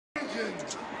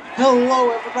Hello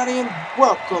everybody and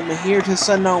welcome here to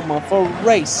Sonoma for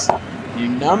race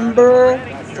number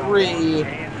 3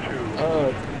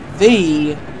 of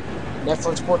the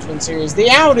Netflix Sportsman series. The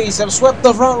Audis have swept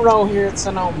the front row here at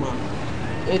Sonoma.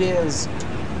 It's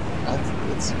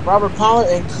Robert Pollard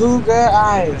and Cougar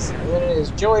Eyes. And then it is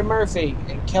Joey Murphy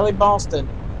and Kelly Boston.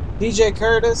 DJ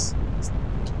Curtis.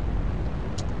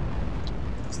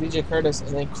 It's DJ Curtis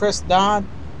and then Chris Dodd.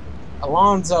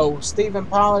 Alonzo, Stephen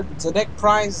Pollard, Zadek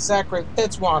Price, Zachary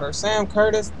Fitzwater, Sam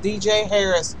Curtis, DJ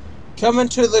Harris coming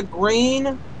to the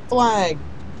green flag.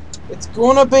 It's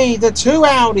going to be the two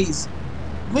Audis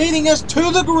leading us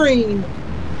to the green.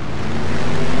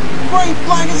 Green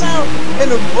flag is out.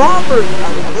 And Robert,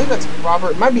 I believe that's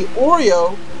Robert, it might be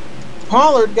Oreo.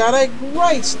 Pollard got a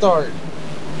great start.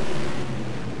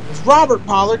 Robert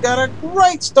Pollard got a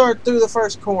great start through the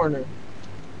first corner.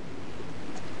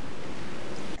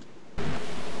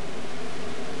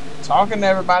 Talking to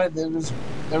everybody, there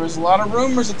was a lot of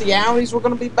rumors that the Audis were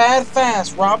going to be bad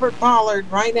fast. Robert Pollard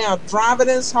right now driving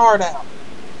his heart out.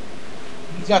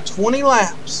 He's got 20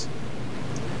 laps.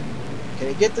 Can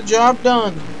he get the job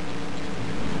done?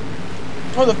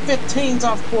 Oh, the 15's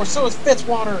off course. So is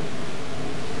Fitzwater.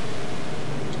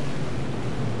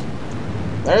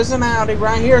 There's an Audi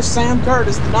right here. Sam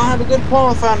Curtis did not have a good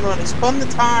qualifying run. He spun the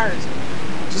tires.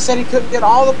 Just said he couldn't get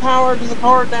all the power to the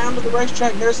car down to the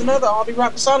racetrack. There's another Audi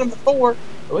right beside him, the 4.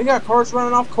 But we got cars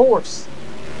running off course.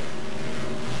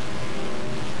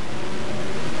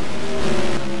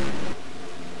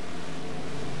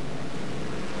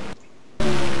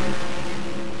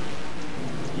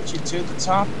 Get you to the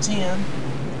top 10.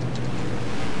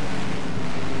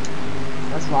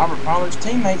 There's Robert Pollard's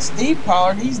teammate, Steve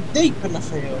Pollard. He's deep in the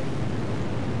field.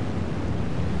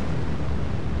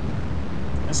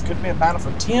 This could be a battle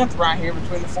for 10th right here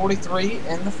between the 43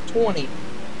 and the 20.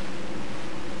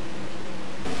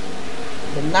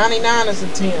 The 99 is in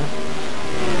 10th.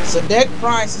 Zadek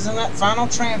Price is in that final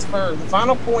transfer, the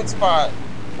final point spot.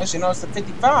 Actually, no, it's the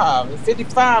 55. The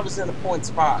 55 is in the point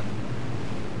spot.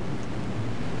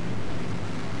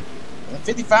 The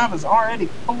 55 is already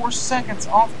 4 seconds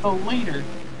off the leader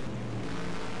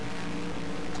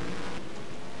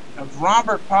of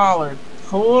Robert Pollard.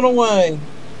 Pulling away.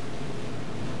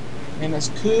 And it's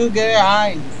Cougar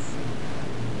Eyes.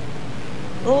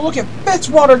 Oh, look at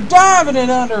Fitzwater diving it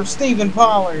under Stephen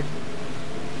Pollard.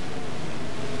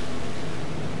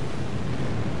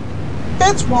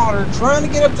 Fitzwater trying to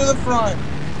get up to the front.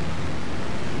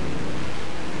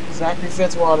 Zachary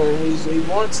Fitzwater, he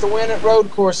wants to win at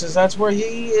road courses. That's where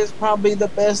he is probably the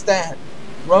best at.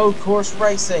 Road course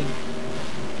racing.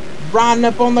 Riding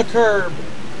up on the curb.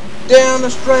 Down the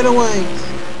straightaways.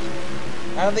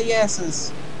 Out of the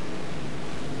S's.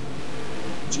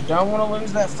 But you don't want to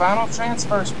lose that final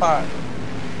transfer spot.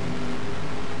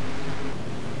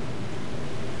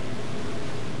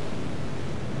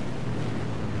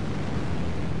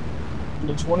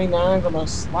 The 29 gonna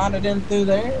slide it in through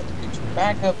there. Get you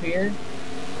back up here.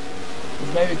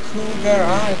 Maybe Cougar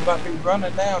Eyes about to be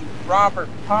running down Robert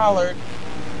Pollard.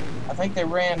 I think they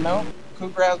ran, no.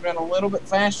 Cougar has been a little bit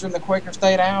faster in the Quaker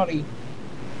State Audi.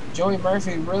 Joey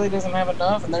Murphy really doesn't have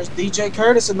enough, and there's DJ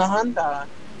Curtis in the Hyundai.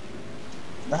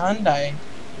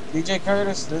 DJ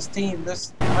Curtis, this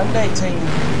Hyundai team,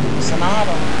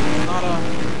 Sonata,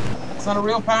 it's not a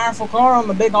real powerful car on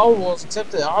the big ovals,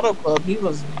 except the Auto Club. He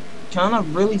was kind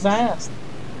of really fast.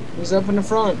 He's up in the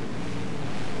front.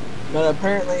 But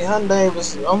apparently Hyundai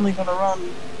was only going to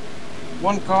run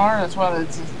one car. That's why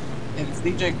it's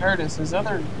DJ Curtis. His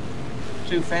other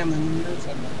two family members,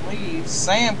 I believe,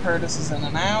 Sam Curtis is in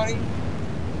an Audi,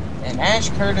 and Ash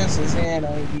Curtis is in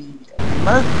a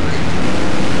Mercury.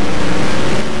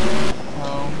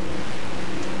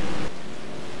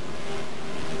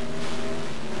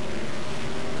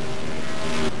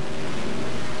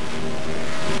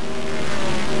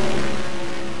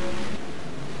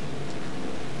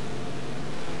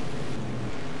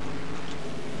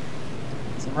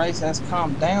 The race has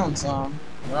calmed down some.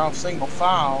 We're off single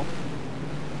file.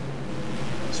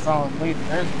 Just following the leader.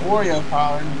 There's Oreo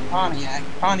Pollard and Pontiac.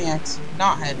 Pontiac's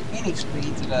not had any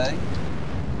speed today.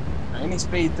 Or any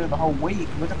speed through the whole week.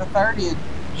 Look at the 30th.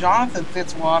 Jonathan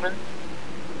Fitzwater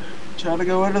trying to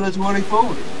go into the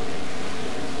 24.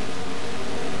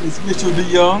 It's Mitchell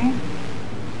DeYoung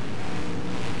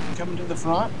coming to the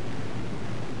front.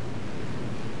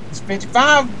 It's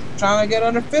 55 trying to get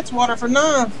under Fitzwater for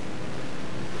 9th.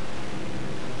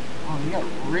 Oh, you got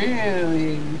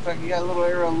really, looks like you got a little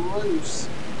arrow loose.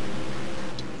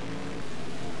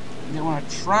 You don't want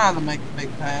to try to make the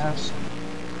big pass.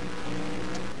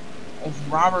 as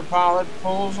Robert Pollard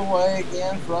pulls away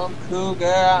again from Cougar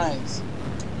Eyes,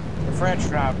 the French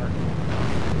driver.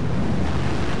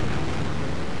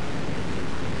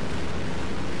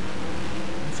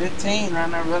 '15 right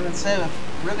now, running 7th.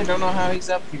 Really don't know how he's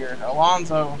up here.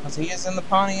 Alonso, because he is in the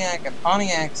Pontiac, and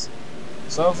Pontiacs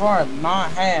so far have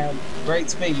not had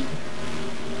great speed.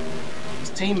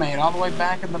 His teammate all the way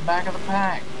back in the back of the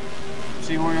pack.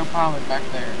 See Oriole Pollard back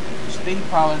there. Steve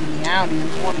Pollard in the Audi in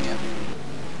 20th.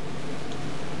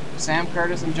 Sam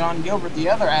Curtis and John Gilbert, the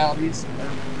other Audis,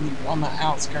 are on the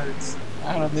outskirts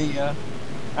out of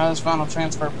his final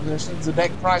transfer position.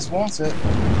 Zadek Price wants it.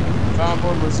 On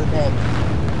board with Zadek.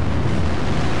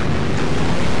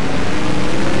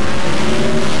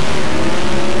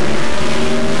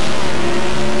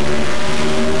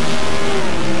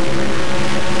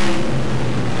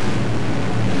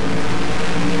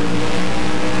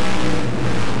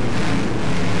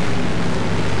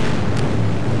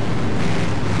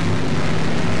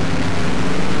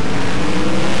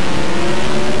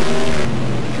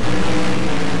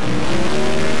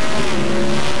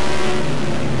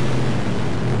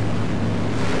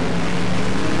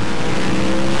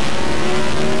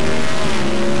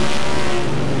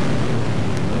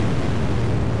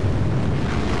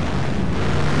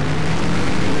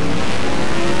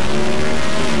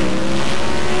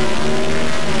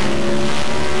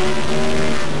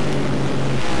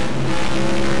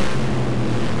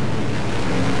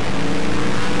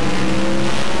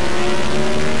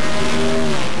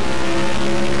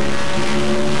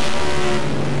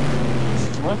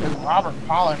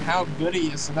 How good he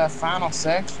is to that final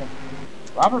section.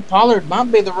 Robert Pollard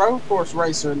might be the road course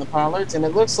racer in the Pollards, and it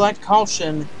looks like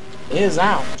caution is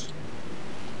out.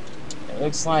 It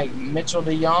looks like Mitchell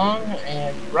DeYoung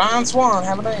and Ryan Swan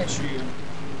have an issue.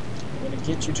 I'm going to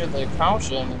get you to the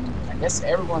caution, and I guess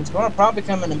everyone's going to probably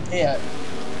come in and pit.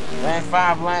 They have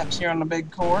 5 laps here on the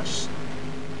big course.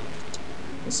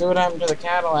 Let's see what happened to the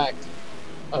Cadillac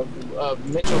of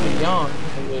Mitchell DeYoung,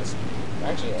 who was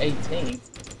actually 18th.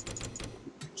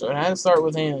 So it had to start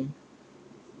with him.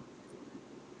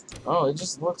 Oh, it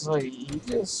just looks like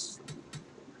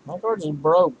my car just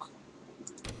broke.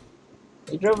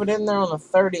 He drove it in there on the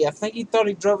 30. I think he thought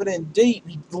he drove it in deep.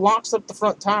 He locks up the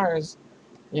front tires.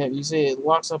 Yeah, you see it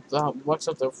locks up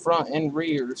the front and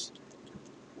rears.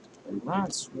 And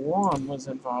Ryan Swan was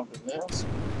involved in this.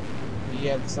 He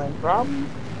had the same problem.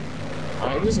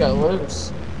 He just got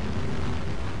loose.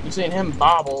 You seen him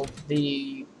bobble.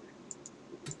 The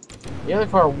other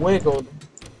car wiggled.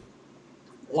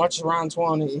 Watch Ryan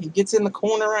Swan. He gets in the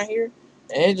corner right here,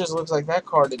 and it just looks like that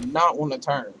car did not want to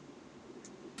turn.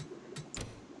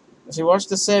 See, watch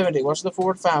the 70. Watch the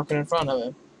Ford Falcon in front of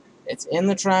him. It's in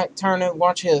the track, turning.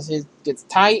 Watch his. He gets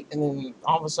tight, and then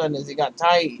all of a sudden, as he got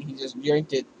tight, he just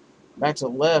yanked it back to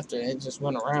the left, and it just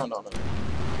went around on him.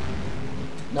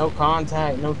 No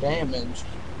contact, no damage.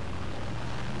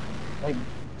 Like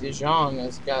DeJong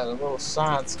has got a little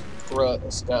side strut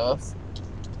and stuff.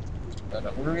 But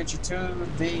we're going to get you to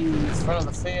the front of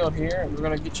the field here, and we're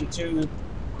going to get you to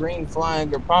green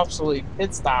flag or possibly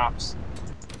pit stops.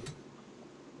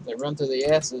 They run through the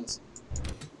S's.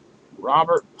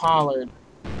 Robert Pollard.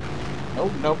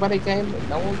 Nope, nobody came.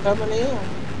 No one coming in.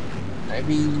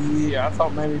 Maybe, I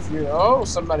thought maybe if you,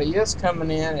 somebody is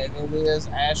coming in, and it is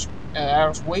Ash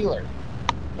Wheeler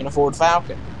in a Ford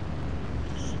Falcon.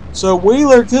 So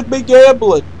Wheeler could be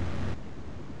gambling.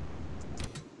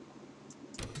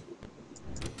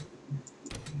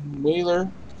 Wheeler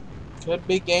could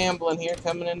be gambling here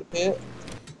coming in the pit.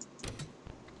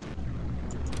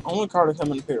 Only car to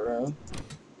come in the pit road.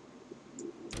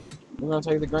 We're going to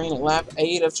take the green at lap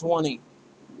 8 of 20.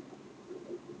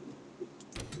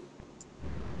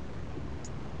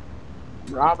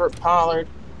 Robert Pollard,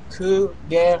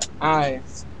 Cougar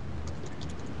Eyes.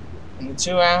 And the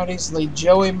 2 Audis lead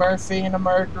Joey Murphy in a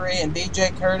Mercury and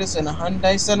DJ Curtis in a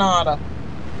Hyundai Sonata.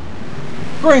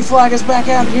 Green flag is back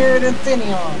out here at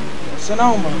Infineon,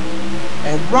 Sonoma.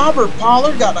 And Robert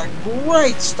Pollard got a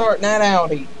great start in that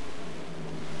Audi.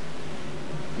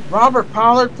 Robert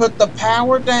Pollard put the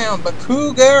power down, but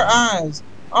Cougar Eyes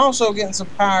also getting some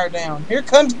power down. Here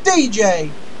comes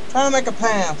DJ, trying to make a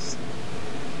pass.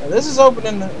 Now this is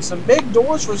opening some big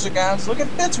doors for some guys. Look at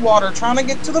Fitzwater trying to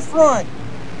get to the front.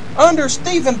 Under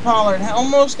Stephen Pollard,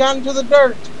 almost got into the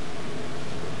dirt.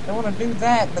 Don't want to do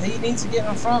that, but he needs to get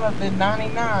in front of the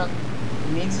 99.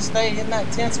 He needs to stay in that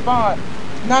 10th spot.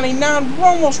 99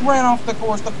 almost ran off the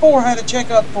course. The 4 had to check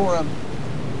up for him.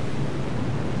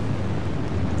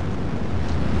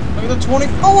 Look at the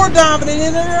 24 diving in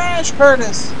into Ash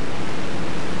Curtis.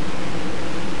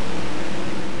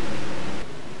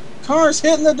 Car's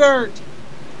hitting the dirt.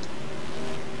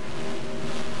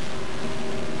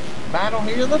 battle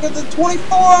here. Look at the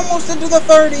 24 almost into the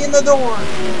 30 in the door.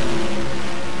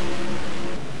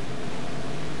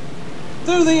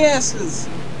 Through the S's.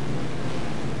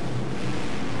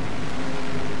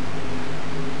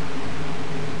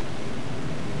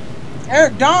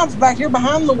 Eric Dobbs back here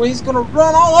behind Louise going to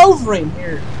run all over him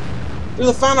here through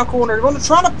the final corner. They're going to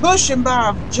try to push him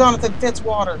by Jonathan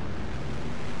Fitzwater.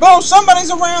 Oh,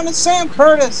 somebody's around. It's Sam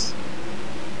Curtis.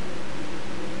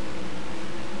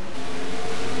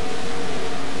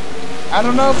 I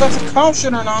don't know if that's a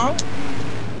caution or not.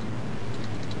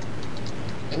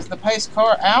 Is the pace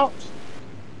car out?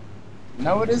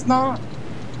 No, it is not.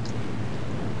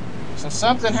 So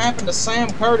something happened to Sam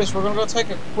Curtis. We're going to go take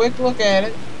a quick look at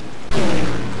it.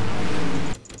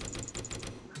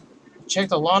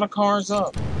 Checked a lot of cars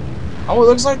up. Oh, it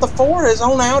looks like the Ford, his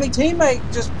own Audi teammate,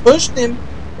 just pushed him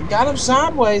and got him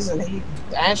sideways, and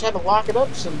Ash had to lock it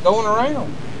up so going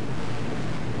around.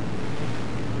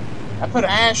 I put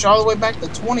Ash all the way back to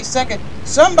 22nd.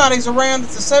 Somebody's around.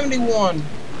 It's a 71.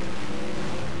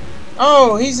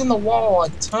 Oh, he's in the wall a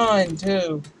ton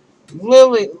too.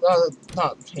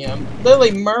 Not him.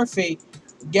 Lily Murphy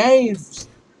gave,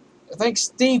 I think,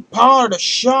 Steve Pollard a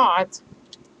shot.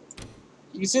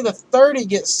 You can see the 30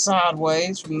 get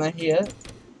sideways from the hit.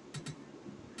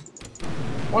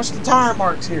 Watch the tire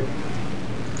marks here.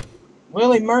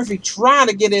 Willie Murphy tried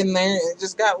to get in there and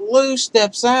just got loose,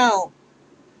 steps out.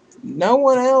 No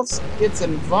one else gets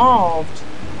involved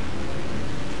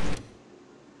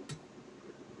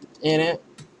in it.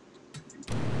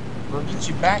 We'll get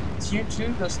you back to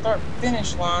the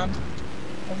start-finish line.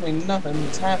 Hopefully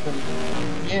nothing's happened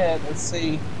yet. Let's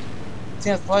see.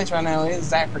 10th place right now is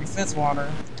Zachary Fitzwater.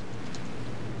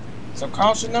 So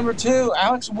caution number 2,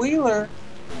 Alex Wheeler,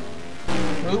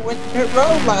 who went to pit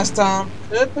road last time,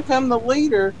 could become the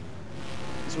leader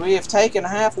as we have taken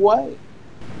halfway.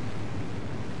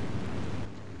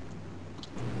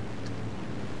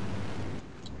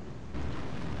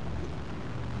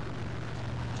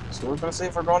 So we're going to see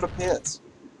if we're going to pits.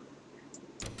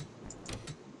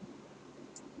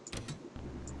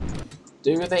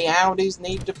 Do the Audis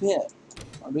need to pit?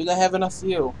 Or do they have enough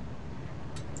fuel?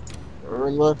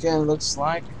 We're looking, looks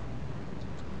like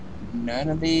none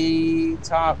of the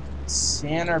top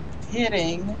 10 are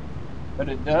pitting, but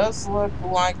it does look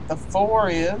like the 4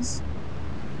 is.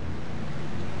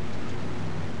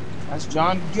 That's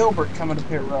John Gilbert coming to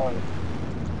pit road.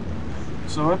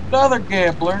 So another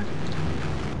gambler.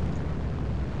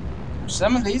 For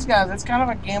some of these guys, it's kind of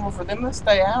a gamble for them to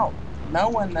stay out,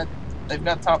 knowing that they've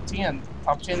got top 10.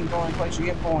 Top 10 is the only place you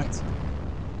get points.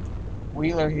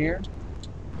 Wheeler here.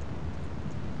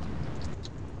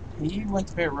 He went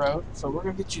to pit road, so we're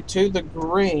going to get you to the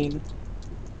green.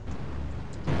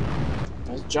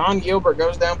 As John Gilbert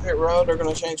goes down pit road, they're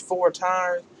going to change 4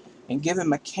 tires and give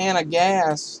him a can of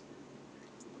gas.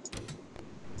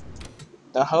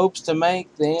 The hopes to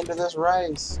make the end of this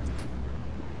race.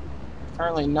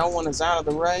 Currently, no one is out of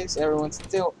the race. Everyone's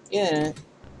still in it.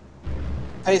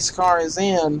 Pace car is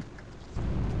in.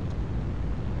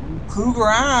 Cougar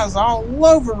eyes all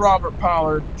over Robert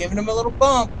Pollard, giving him a little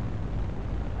bump.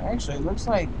 Actually, it looks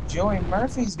like Joey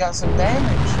Murphy's got some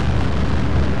damage.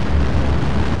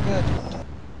 Good.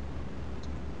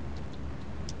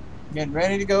 Getting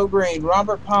ready to go green.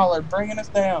 Robert Pollard bringing us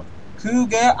down.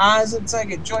 Cougar eyes in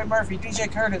second. Joey Murphy,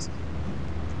 DJ Curtis.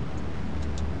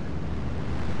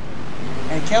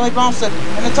 And Kelly Boston.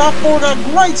 And the top 4 got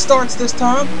great starts this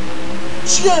time.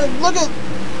 Look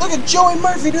at Joey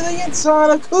Murphy to the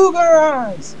inside of Cougar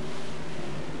eyes.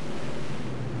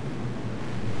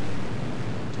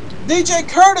 DJ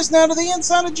Curtis now to the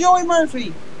inside of Joey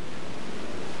Murphy.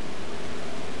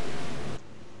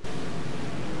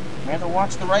 We have to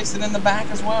watch the racing in the back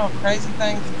as well. Crazy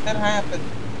things could happen.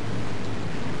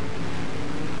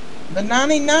 The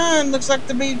 99 looks like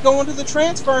to be going to the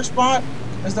transfer spot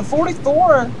as the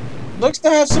 44 looks to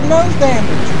have some nose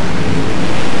damage.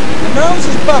 The nose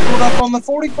is buckled up on the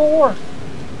 44.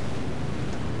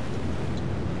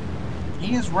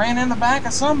 He has ran in the back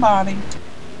of somebody.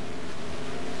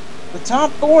 The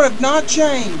top 4 have not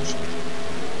changed.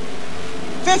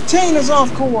 15 is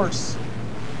off course.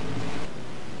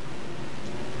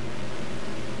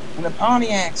 And the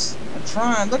Pontiacs are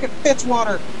trying. Look at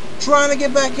Fitzwater trying to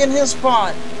get back in his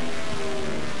spot.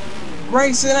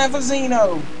 Grayson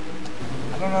Avazino.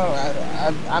 I don't know.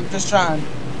 I'm just trying.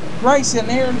 Grayson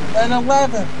here in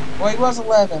 11. Well, he was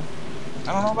 11.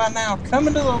 I don't know about now.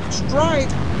 Coming to the stripe.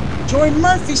 Joey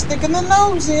Murphy sticking the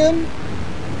nose in.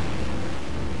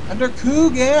 Under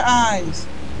Cougar eyes.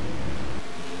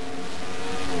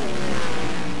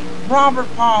 Robert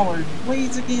Pollard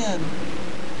leads again.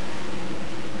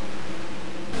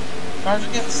 Cars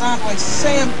are getting sideways.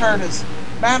 Sam Curtis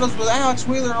battles with Alex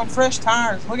Wheeler on fresh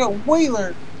tires. Look at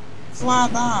Wheeler fly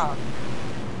by.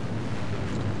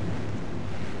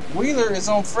 Wheeler is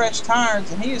on fresh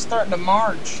tires and he is starting to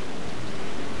march.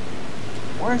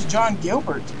 Where's John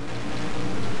Gilbert?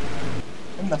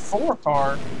 In the 4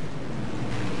 car.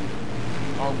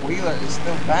 Oh, Wheeler is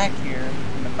still back here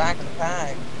in the back of the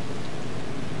pack.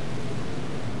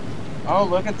 Oh,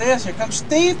 look at this. Here comes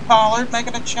Steve Pollard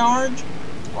making a charge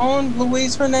on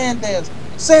Luis Hernandez.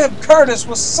 Sam Curtis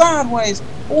was sideways.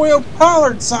 Oriel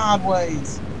Pollard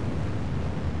sideways.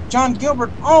 John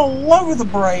Gilbert all over the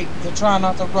brake to try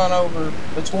not to run over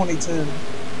the 22.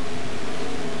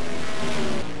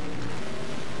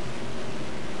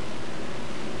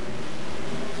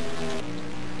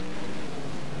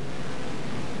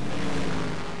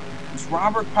 As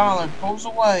Robert Pollard pulls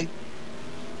away.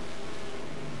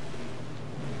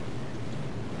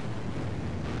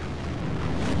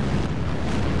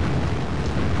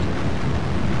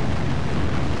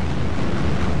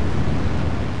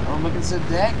 Look at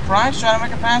Zedek Price trying to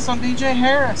make a pass on DJ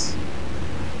Harris.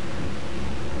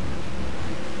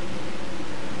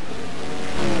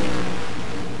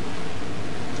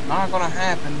 It's not going to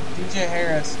happen. DJ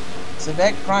Harris.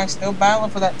 Zedek Price still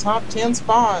battling for that top 10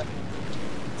 spot.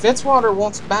 Fitzwater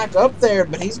wants back up there,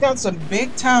 but he's got some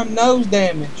big time nose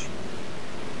damage.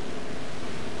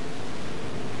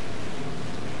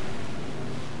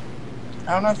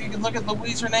 I don't know if you can look at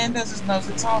Luis Hernandez's nose.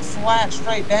 It's all flat,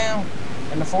 straight down.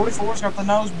 And the 44's got the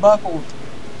nose buckled.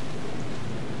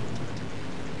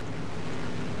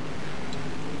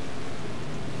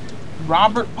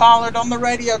 Robert Pollard on the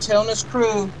radio telling his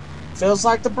crew, feels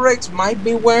like the brakes might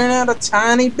be wearing out a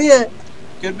tiny bit.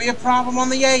 Could be a problem on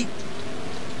the 8.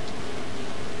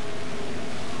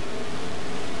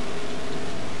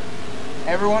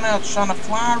 Everyone else trying to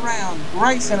fly around.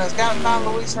 Grayson has gotten by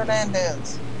Luis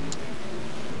Hernandez.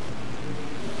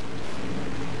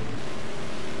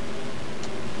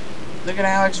 Look at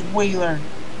Alex Wheeler.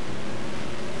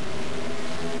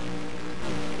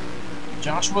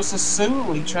 Joshua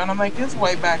Sasuli trying to make his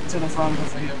way back to the front of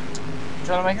the field.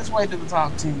 Trying to make his way to the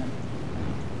top 10.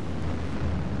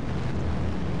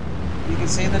 You can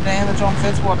see the damage on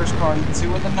Fitzwater's car. You can see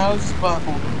where the nose is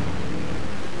buckled.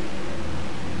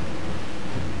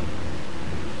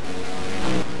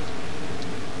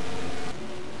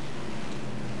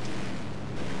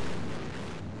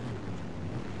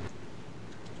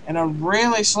 And a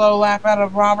really slow lap out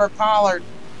of Robert Pollard.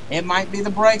 It might be the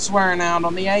brakes wearing out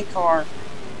on the 8 car.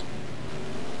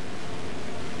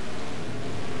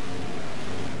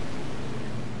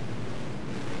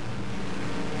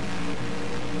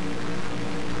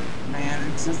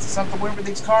 Man, it's just something weird with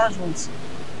these cars once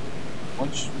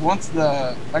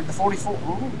the 44,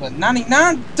 ooh, the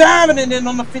 99 diving it in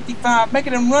on the 55,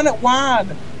 making him run it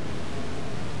wide.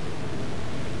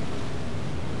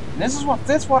 This is what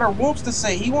Fitzwater wants to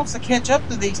see. He wants to catch up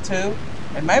to these two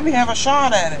and maybe have a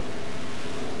shot at it.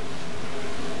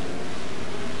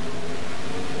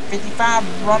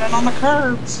 55 running on the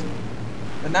curbs.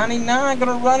 The 99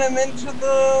 going to run him into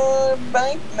the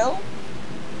bank? No.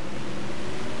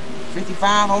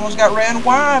 55 almost got ran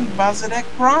wide by Zedek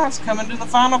Price coming to the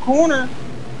final corner.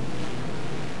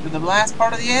 To the last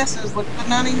part of the S's. Look at the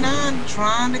 99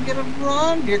 trying to get a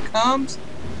run. Here comes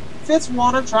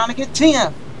Fitzwater trying to get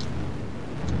 10th.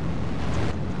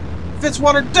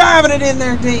 Fitzwater diving it in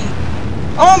there deep.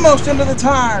 Almost into the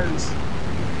tires.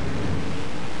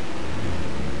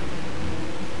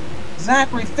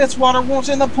 Zachary Fitzwater wants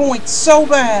in the points so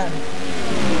bad.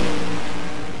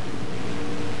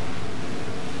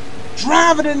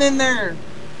 Driving it in there.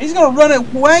 He's going to run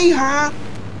it way high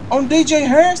on DJ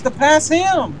Harris to pass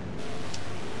him.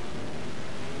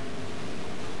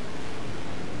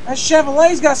 That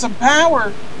Chevrolet's got some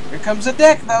power. Here comes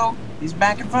Zedek though. He's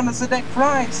back in front of Zedek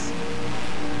Price.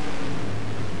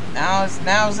 Now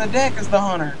Zedek is the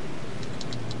hunter.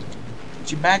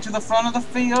 Get you back to the front of the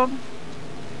field.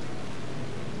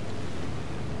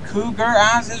 Cougar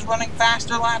Eyes is running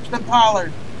faster laps than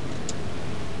Pollard.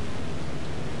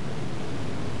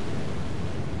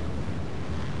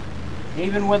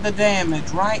 Even with the damage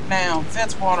right now,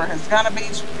 Fitzwater has got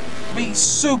to be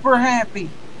super happy.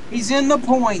 He's in the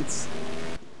points.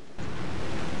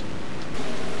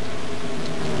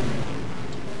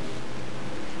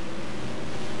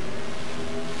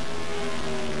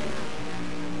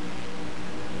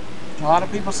 A lot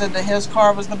of people said that his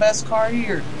car was the best car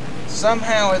here.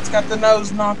 Somehow it's got the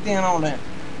nose knocked in on it.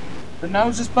 The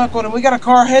nose is buckled and we got a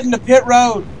car heading to pit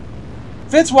road.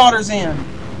 Fitzwater's in.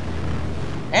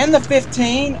 And the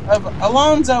 15 of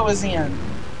Alonso is in.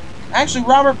 Actually,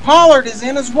 Robert Pollard is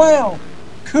in as well.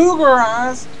 Cougar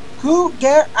Eyes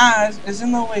is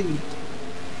in the lead.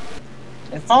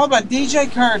 And followed by DJ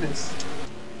Curtis.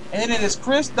 And then it is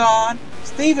Chris Dodd,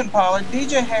 Stephen Pollard,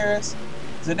 DJ Harris,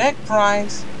 Zedek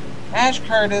Price, Ash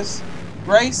Curtis,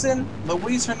 Grayson,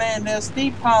 Luis Hernandez,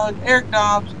 Steve Pollard, Eric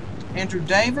Dobbs, Andrew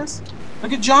Davis.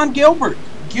 Look at John Gilbert.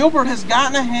 Gilbert has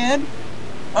gotten ahead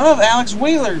of Alex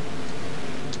Wheeler.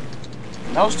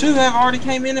 Those two have already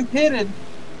came in and pitted.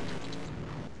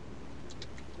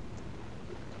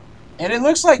 And it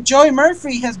looks like Joey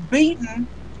Murphy has beaten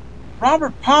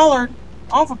Robert Pollard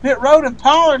off of pit road, and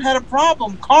Pollard had a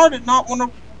problem. Car did not want to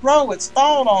roll. It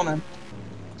stalled on him.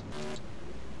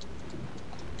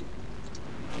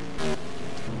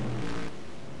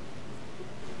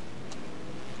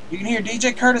 You can hear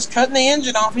DJ Curtis cutting the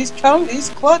engine off. He's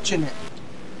clutching it.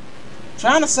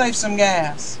 Trying to save some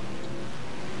gas.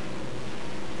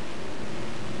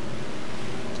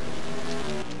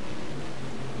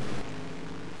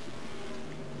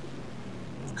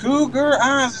 Cougar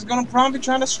Eyes is going to probably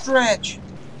try to stretch.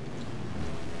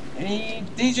 And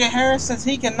DJ Harris says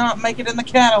he cannot make it in the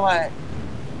Cadillac.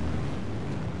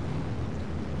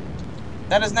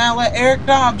 That has now let Eric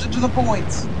Dobbs into the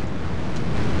points.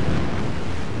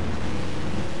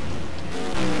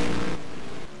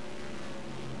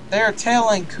 They're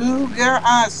telling Cougar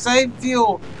Eyes, save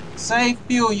fuel. Save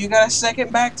fuel. You got to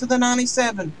second back to the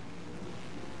 97.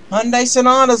 Hyundai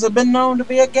Sonatas have been known to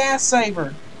be a gas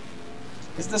saver.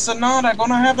 Is the Sonata going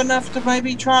to have enough to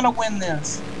maybe try to win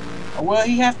this? Or will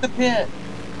he have to pit?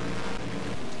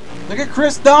 Look at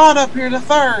Chris Dodd up here to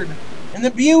third in the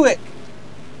Buick.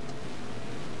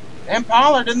 And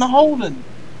Pollard in the Holden.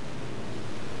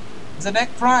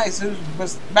 Zedek Price, who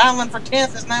was battling for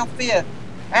 10th, is now 5th.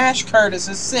 Ash Curtis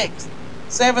is 6th.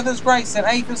 7th is Grayson.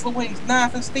 8th is Luis.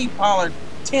 9th is Steve Pollard.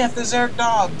 10th is Eric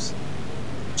Dobbs.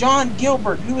 John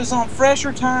Gilbert, who is on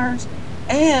fresher tires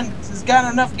and has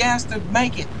got enough gas to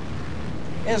make it,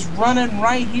 is running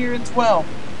right here in 12th.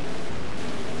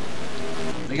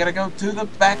 They got to go to the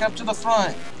back up to the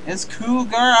front. It's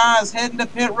Cougar Eyes heading to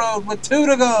pit road with 2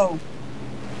 to go.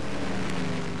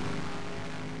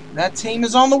 That team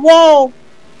is on the wall.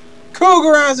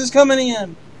 Cougar Eyes is coming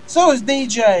in. So is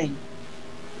DJ.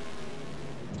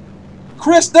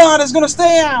 Chris Dodd is going to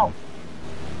stay out.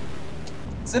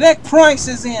 Zedek Price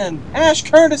is in. Ash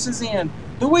Curtis is in.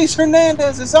 Luis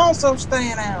Hernandez is also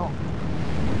staying out.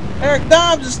 Eric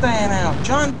Dobbs is staying out.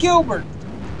 John Gilbert.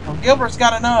 Well, Gilbert's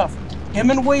got enough. Him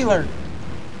and Wheeler.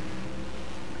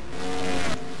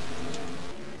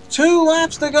 2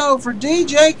 laps to go for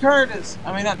DJ Curtis.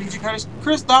 I mean, not DJ Curtis.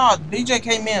 Chris Dodd. DJ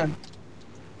came in.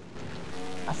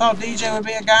 I thought DJ would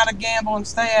be a guy to gamble and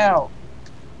stay out.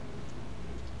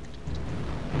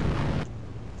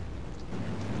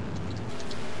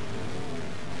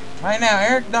 Right now,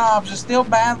 Eric Dobbs is still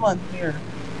battling here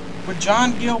with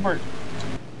John Gilbert.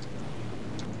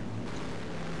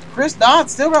 Chris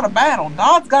Dodd's still got a battle.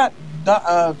 Dodd's got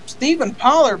Stephen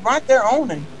Pollard right there on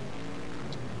him.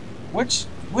 Which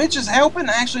is helping.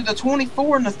 Actually, the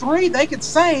 24 and the 3, they could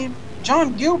save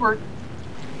John Gilbert.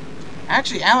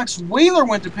 Actually, Alex Wheeler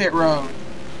went to pit road.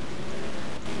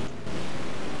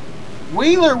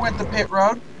 Wheeler went to pit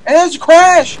road. And there's a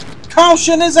crash.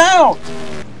 Caution is out.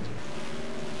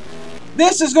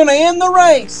 This is going to end the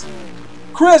race.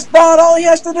 Chris Dodd, all he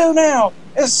has to do now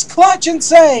is clutch and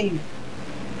save.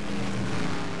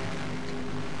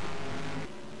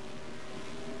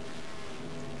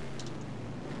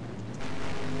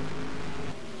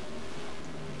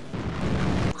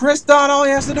 Chris Dodd, all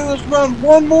he has to do is run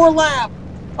one more lap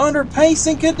under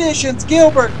pacing conditions.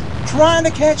 Gilbert trying to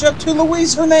catch up to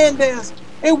Luis Hernandez.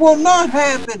 It will not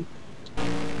happen.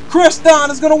 Chris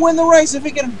Dodd is going to win the race if he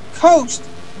can coast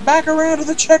back around to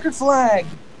the checkered flag.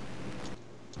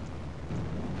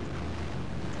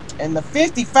 And the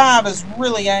 55 is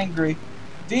really angry.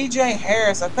 DJ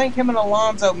Harris, I think him and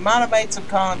Alonso might have made some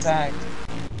contact.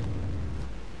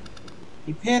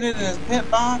 He pitted in his pit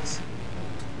box.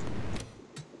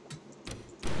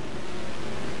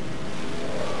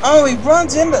 Oh, he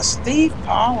runs into Steve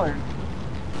Pollard.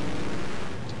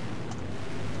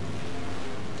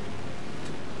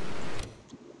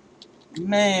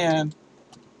 Man.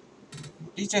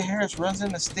 DJ Harris runs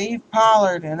into Steve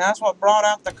Pollard, and that's what brought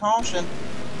out the caution.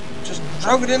 Just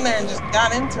drove it in there and just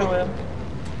got into him.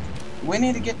 We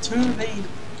need to get to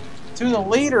the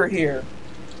leader here.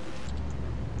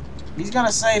 He's got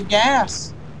to save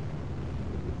gas.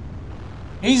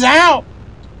 He's out.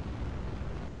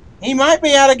 He might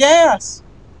be out of gas.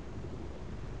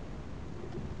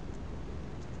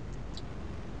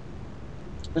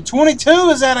 The 22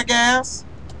 is out of gas.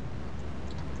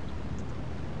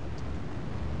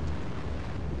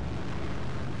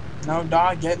 No,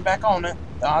 Dodd getting back on it.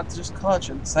 Dodd's just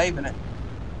clutching, saving it.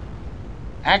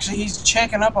 Actually, he's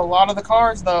checking up a lot of the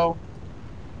cars, though.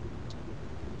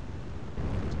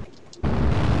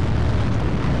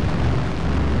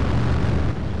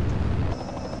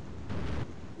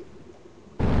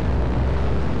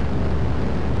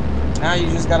 Now you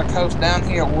just gotta coast down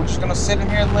here. We're just gonna sit in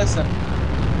here and listen.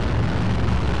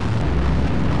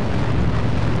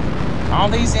 All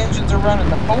these engines are running.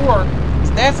 The 4 is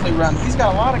definitely running. He's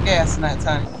got a lot of gas in that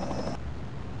tank.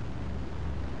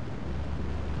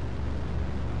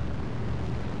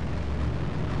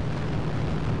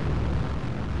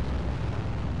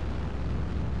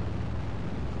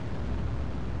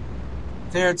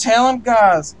 They're telling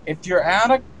guys, if you're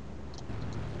out of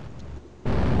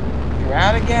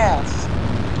gas,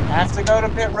 you have to go to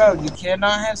pit road. You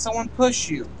cannot have someone push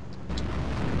you.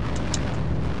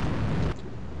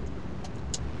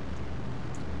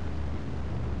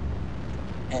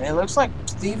 And it looks like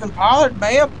Stephen Pollard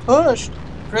may have pushed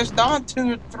Chris Dodd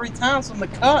 2 or 3 times when the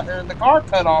car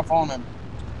cut off on him.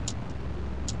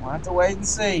 We'll have to wait and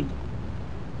see.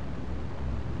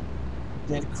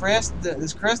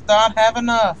 Does Chris Dodd have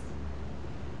enough?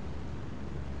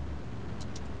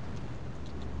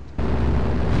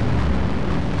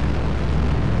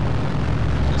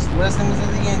 Just listening to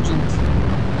the engines.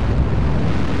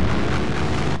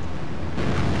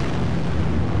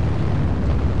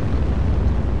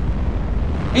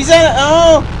 He's at it.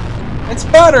 Oh, it's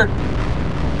buttered.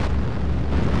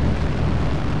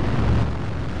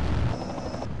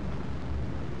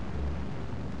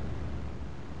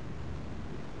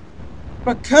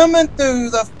 But coming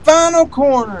through the final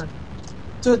corner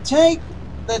to take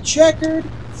the checkered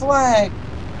flag,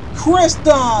 Chris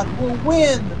Dodd will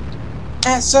win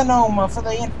at Sonoma for the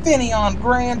Infineon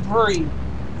Grand Prix.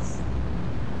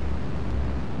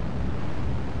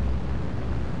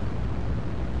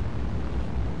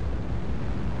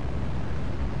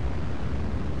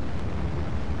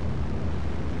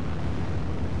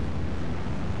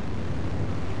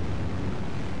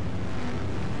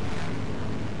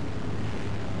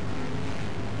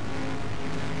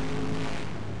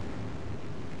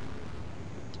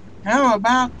 How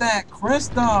about that? Chris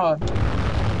Dodd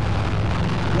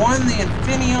won the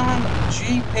Infineon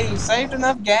GP. Saved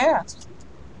enough gas.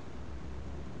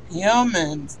 Him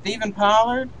and Stephen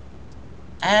Pollard,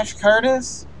 Ash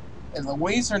Curtis, and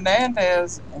Luis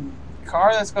Hernandez. And the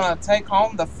car that's going to take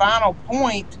home the final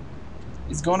point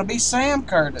is going to be Sam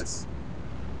Curtis.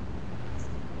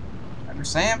 After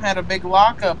Sam had a big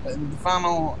lockup on the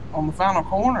final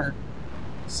corner,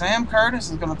 Sam Curtis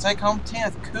is going to take home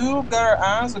 10th. Cool Gutter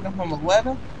Eyes will come home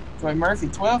 11th. Joy Murphy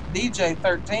 12th. DJ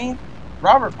 13th.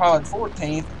 Robert Pollard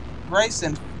 14th.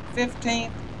 Grayson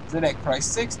 15th. Zedek Price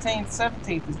 16th.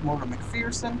 17th is Morgan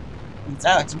McPherson. It's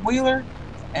Alex Wheeler.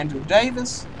 Andrew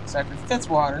Davis. Zachary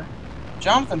Fitzwater.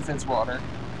 Jonathan Fitzwater.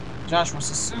 Joshua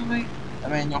Sasuli.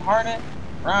 Emmanuel Harnett.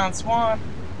 Ryan Swan.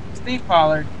 Steve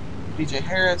Pollard. DJ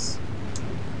Harris.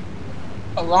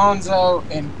 Alonzo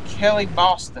and Kelly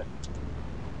Boston.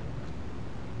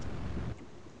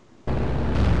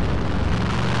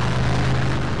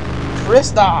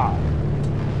 Chris Dodd.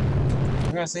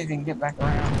 We're going to see if he can get back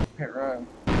around pit road.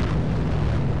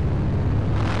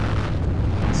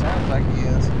 Sounds like he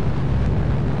is.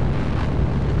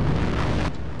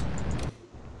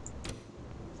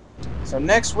 So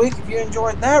next week, if you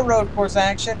enjoyed that road course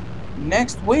action,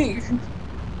 next week,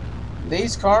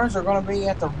 these cars are going to be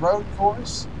at the road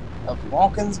course of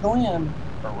Watkins Glen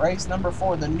for race number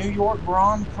 4, the New York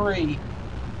Grand Prix.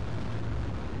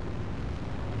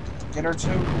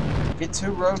 Get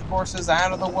two road courses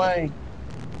out of the way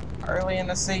early in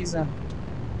the season.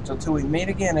 So till we meet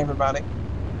again, everybody.